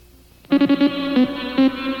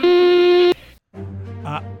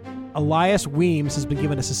Elias Weems has been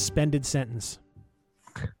given a suspended sentence.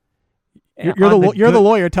 You're the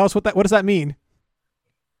lawyer. Tell us what does that mean?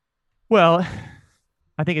 Well,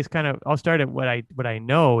 I think it's kind of. I'll start at what I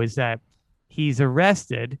know is that he's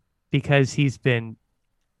arrested because he's been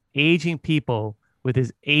aging people with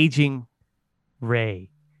his aging ray,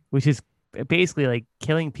 which is basically like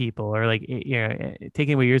killing people or like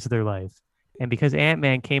taking away years of their life. And because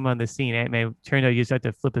Ant-Man came on the scene, Ant-Man turned out you just have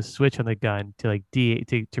to flip a switch on the gun to like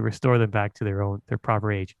to restore them back to their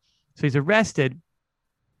proper age. So he's arrested,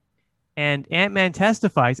 and Ant-Man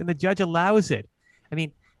testifies, and the judge allows it. I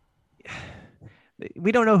mean,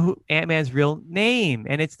 we don't know who Ant-Man's real name,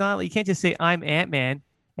 and it's not, you can't just say I'm Ant-Man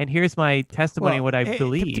and here's my testimony and what I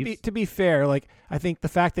believe. To be fair, like I think the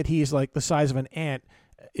fact that he's like the size of an ant,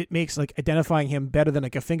 it makes like identifying him better than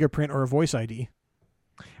like a fingerprint or a voice ID.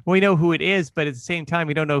 Well, we know who it is, but at the same time,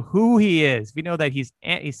 we don't know who he is. We know that he's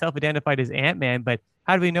self-identified as Ant-Man, but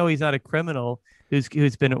how do we know he's not a criminal who's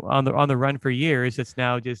been on the run for years? That's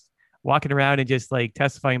now just walking around and just like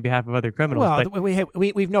testifying on behalf of other criminals. Well, but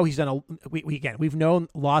we've known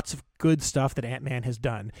lots of good stuff that Ant-Man has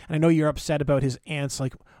done, and I know you're upset about his ants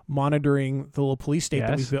like monitoring the little police state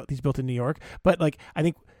that he's built in New York, but like I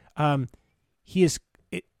think he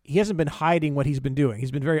hasn't been hiding what he's been doing. He's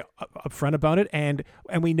been very upfront about it, and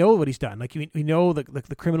we know what he's done. Like we know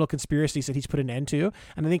the criminal conspiracies that he's put an end to,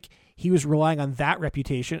 and I think he was relying on that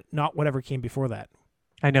reputation, not whatever came before that.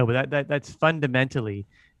 I know, but that's fundamentally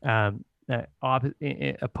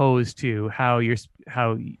opposed to how you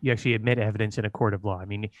actually admit evidence in a court of law. I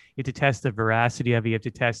mean, you have to test the veracity of it, you have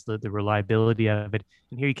to test the reliability of it,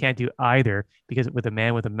 and here you can't do either because with a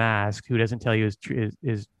man with a mask who doesn't tell you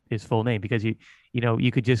his full name, because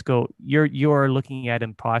you could just go, you're looking at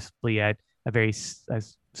him possibly at a very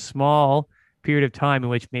small period of time in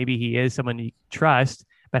which maybe he is someone you trust,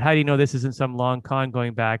 but how do you know this isn't some long con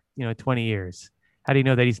going back 20 years? How do you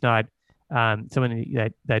know that he's not someone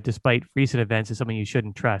that despite recent events is someone you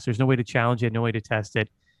shouldn't trust? There's no way to challenge it, no way to test it,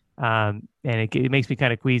 and it makes me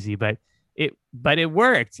kind of queasy, but it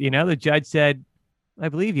worked. The judge said, I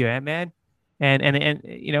believe you, Ant-Man.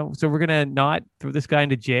 And so we're gonna not throw this guy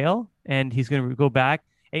into jail, and he's gonna go back.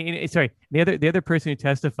 And, sorry, the other person who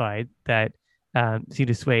testified that seemed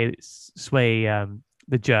to sway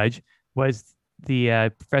the judge was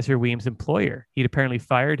the Professor Weems' employer. He'd apparently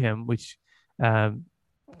fired him, which kind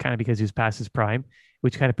of because he was past his prime,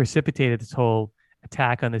 which kind of precipitated this whole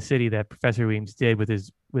attack on the city that Professor Weems did with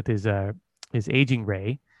his aging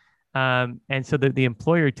ray. And so the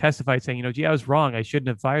employer testified saying, gee, I was wrong. I shouldn't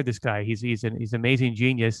have fired this guy. He's an amazing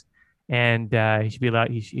genius, and he should be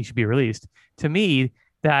allowed. He should be released. To me,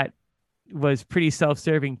 that was pretty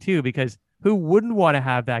self-serving too, because who wouldn't want to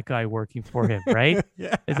have that guy working for him, right?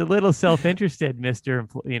 Yeah. It's a little self-interested, Mr.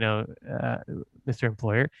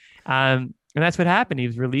 Employer. And that's what happened. He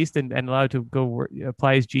was released and allowed to go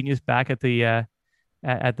apply his genius back at this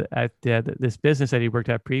business that he worked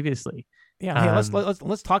at previously. Yeah, hey,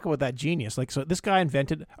 let's talk about that genius. Like, so this guy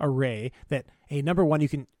invented a ray that, hey, number one, you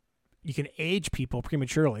can age people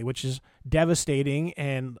prematurely, which is devastating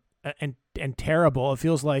and terrible. It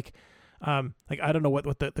feels like I don't know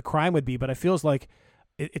what the crime would be, but it feels like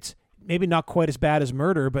it's maybe not quite as bad as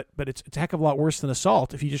murder, but it's a heck of a lot worse than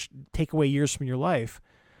assault if you just take away years from your life.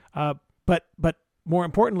 But more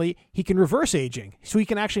importantly, he can reverse aging, so he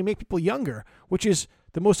can actually make people younger, which is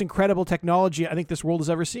the most incredible technology I think this world has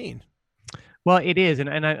ever seen. Well, it is,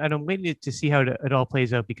 and I'm waiting to see how it all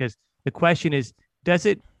plays out, because the question is, does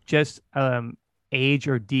it just age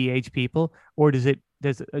or de-age people, or does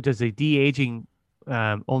the de-aging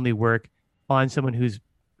only work on someone who's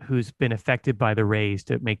been affected by the rays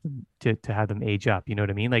to make them to have them age up? You know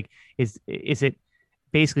what I mean? Like, is it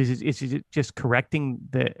basically is it just correcting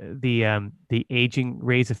the aging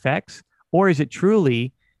rays effects, or is it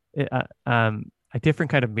truly a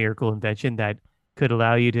different kind of miracle invention that could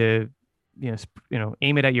allow you to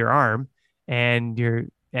aim it at your arm and your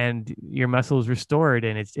muscle is restored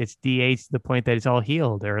and it's de-aged to the point that it's all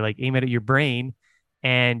healed, or like aim it at your brain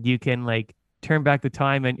and you can like turn back the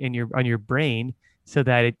time on your brain so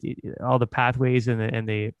that all the pathways and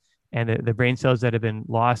the brain cells that have been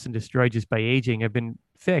lost and destroyed just by aging have been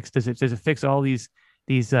fixed. Does it fix all these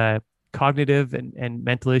cognitive and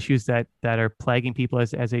mental issues that are plaguing people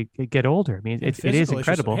as they get older? I mean, it is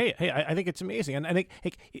incredible. Hey, I think it's amazing, and I think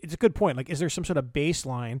it's a good point. Like, is there some sort of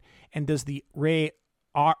baseline, and does the ray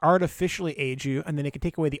artificially age you, and then it can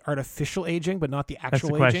take away the artificial aging, but not the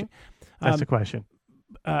actual aging? That's the question.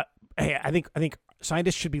 Hey, I think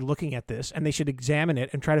scientists should be looking at this, and they should examine it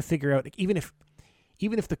and try to figure out, like, even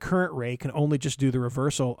even if the current ray can only just do the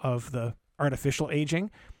reversal of the artificial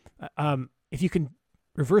aging, if you can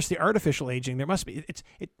reverse the artificial aging, there must be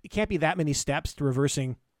it can't be that many steps to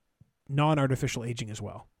reversing non-artificial aging as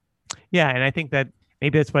well. Yeah, and I think that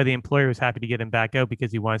maybe that's why the employer was happy to get him back out,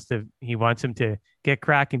 because he wants him to get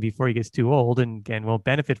cracking before he gets too old and won't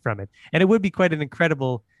benefit from it. And it would be quite an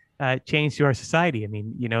incredible change to our society. I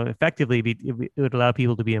mean, effectively, it would allow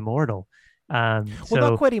people to be immortal. Well,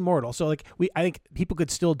 not quite immortal. So I think people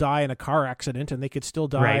could still die in a car accident, and they could still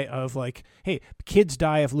die Right. of kids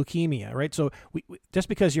die of leukemia, right? So we just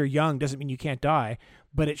because you're young doesn't mean you can't die,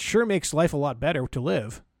 but it sure makes life a lot better to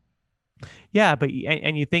live. Yeah, but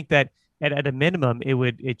and you think that at a minimum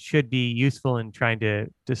it should be useful in trying to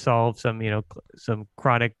solve some some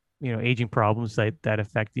chronic aging problems that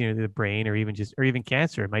affect the brain, or even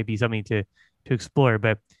cancer. It might be something to explore,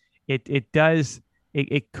 but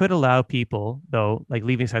it could allow people, though, like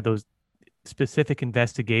leaving aside those specific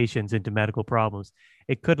investigations into medical problems,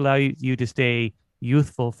 it could allow you to stay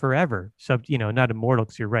youthful forever. So not immortal,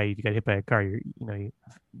 because you're right. If you got hit by a car,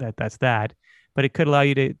 that's that. But it could allow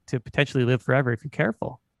you to potentially live forever if you're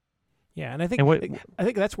careful. Yeah, and I think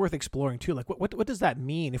that's worth exploring too. Like, what does that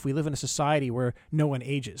mean if we live in a society where no one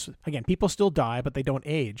ages? Again, people still die, but they don't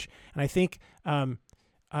age. And I think, as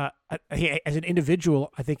an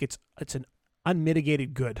individual, I think it's an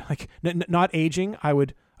unmitigated good. Like, not aging,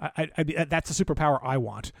 that's a superpower I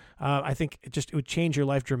want. I think it would change your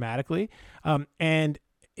life dramatically. And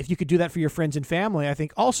if you could do that for your friends and family, I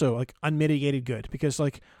think also like unmitigated good, because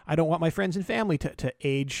like I don't want my friends and family to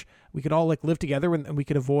age. We could all like live together, and we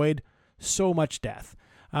could avoid so much death.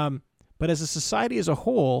 But as a society as a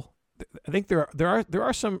whole, I think there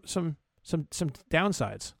are some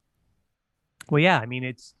downsides. Well, yeah, I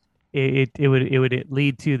mean it would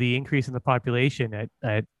lead to the increase in the population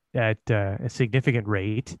at a significant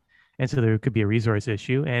rate, and so there could be a resource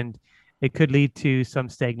issue, and it could lead to some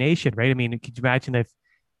stagnation, right? I mean, could you imagine if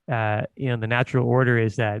the natural order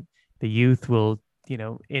is that the youth will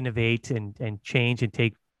innovate and change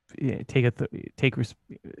and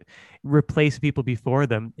replace people before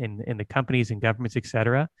them in the companies and governments,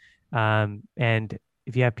 etc. And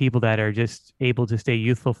if you have people that are just able to stay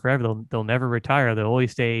youthful forever, they'll never retire. They'll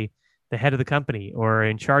always stay the head of the company or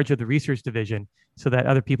in charge of the research division, so that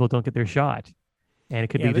other people don't get their shot. And it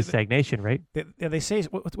could lead to stagnation, right? They say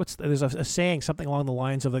there's a saying something along the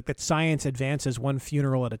lines of like that science advances one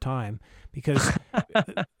funeral at a time, because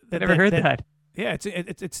I never heard that. Yeah,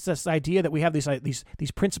 it's this idea that we have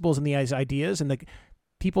these principles and these ideas, and like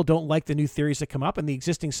people don't like the new theories that come up, and the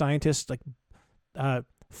existing scientists like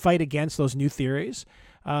fight against those new theories.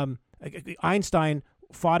 Einstein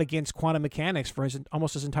fought against quantum mechanics for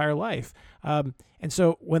almost his entire life. And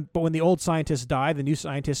so when the old scientists die, the new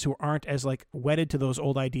scientists who aren't as like wedded to those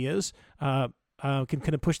old ideas can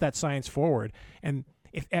kind of push that science forward. And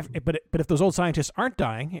if those old scientists aren't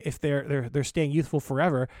dying, if they're staying youthful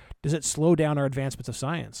forever, does it slow down our advancements of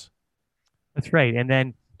science? That's right. And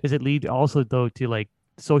then does it lead also though to like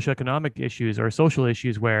socioeconomic issues or social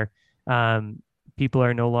issues where people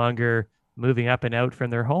are no longer moving up and out from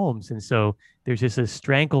their homes, and so there's just a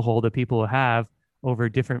stranglehold that people have over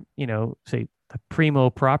different, say primo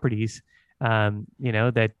properties,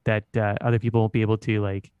 that other people won't be able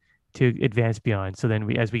to advance beyond. So then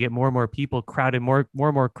as we get more and more people crowded, more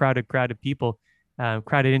and more crowded people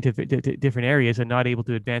crowded into different areas and not able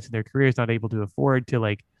to advance in their careers, not able to afford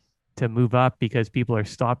to move up because people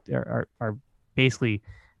are basically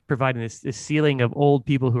providing this ceiling of old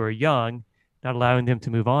people who are young, not allowing them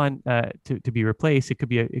to move on to be replaced. It could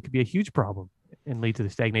be a huge problem and lead to the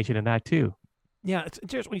stagnation in that too. Yeah, it's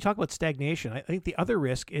interesting when you talk about stagnation. I think the other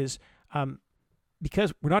risk is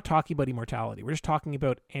because we're not talking about immortality, we're just talking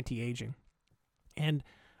about anti-aging, and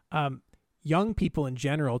young people in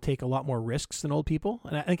general take a lot more risks than old people.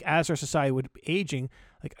 And I think as our society would be aging,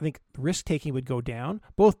 I think risk taking would go down,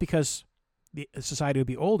 both because the society would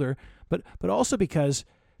be older, but also because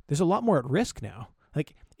there's a lot more at risk now.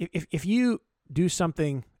 Like if you do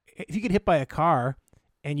something, if you get hit by a car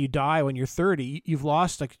and you die when you're 30, you've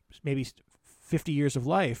lost like maybe 50 years of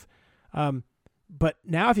life. But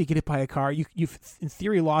now if you get hit by a car, you've in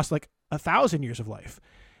theory lost like 1,000 years of life.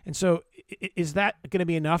 And so is that going to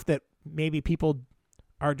be enough that maybe people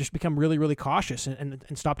are just become really, really cautious and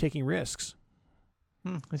stop taking risks?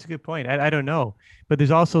 That's a good point. I don't know, but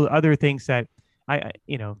there's also other things that how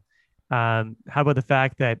about the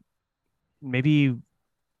fact that maybe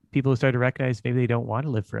people start to recognize maybe they don't want to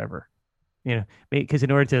live forever, because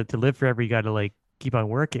in order to live forever, you got to keep on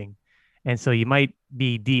working. And so you might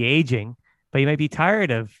be de-aging, but you might be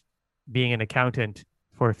tired of being an accountant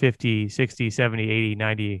for 50, 60, 70, 80,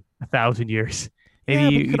 90, 1,000 years. Maybe yeah,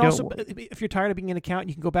 but you, you you could also, don't. if you're tired of being an accountant,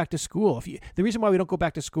 you can go back to school. The reason why we don't go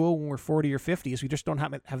back to school when we're 40 or 50 is we just don't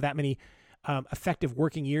have that many effective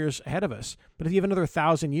working years ahead of us. But if you have another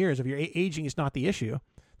 1,000 years, if your aging is not the issue,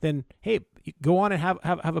 then hey, go on and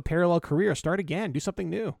have a parallel career. Start again. Do something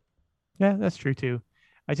new. Yeah, that's true too.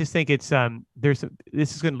 I just think it's this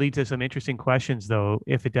is going to lead to some interesting questions though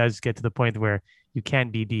if it does get to the point where you can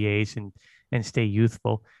be DAs and stay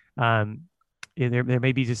youthful. There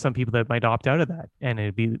may be just some people that might opt out of that, and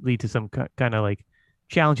lead to some kind of like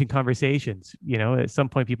challenging conversations. At some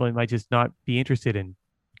point people might just not be interested in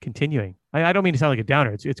continuing. I don't mean to sound like a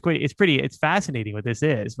downer. It's fascinating what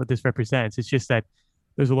this represents. It's just that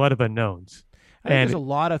there's a lot of unknowns. I think there's a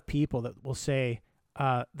lot of people that will say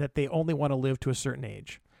that they only want to live to a certain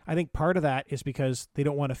age. I think part of that is because they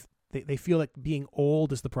don't want to. They feel like being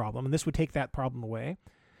old is the problem, and this would take that problem away.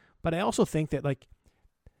 But I also think that like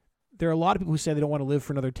there are a lot of people who say they don't want to live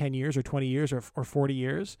for another 10 years or 20 years or 40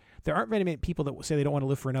 years. There aren't very many people that will say they don't want to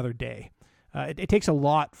live for another day. It takes a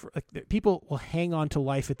lot for people will hang on to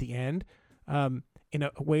life at the end in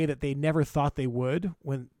a way that they never thought they would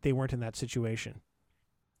when they weren't in that situation.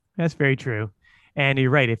 That's very true. And you're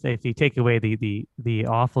right. If you take away the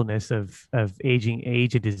awfulness of aging,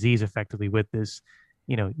 age and disease effectively with this,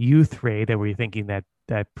 youth ray that we're thinking that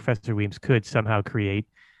Professor Weems could somehow create,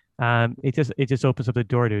 it just opens up the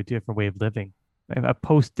door to a different way of living, a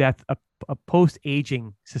post-death, a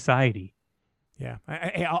post-aging society. Yeah,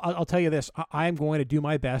 I'll tell you this. I'm going to do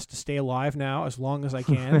my best to stay alive now as long as I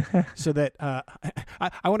can, so that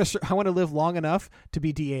I want to live long enough to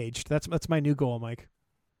be de-aged. That's my new goal, Mike.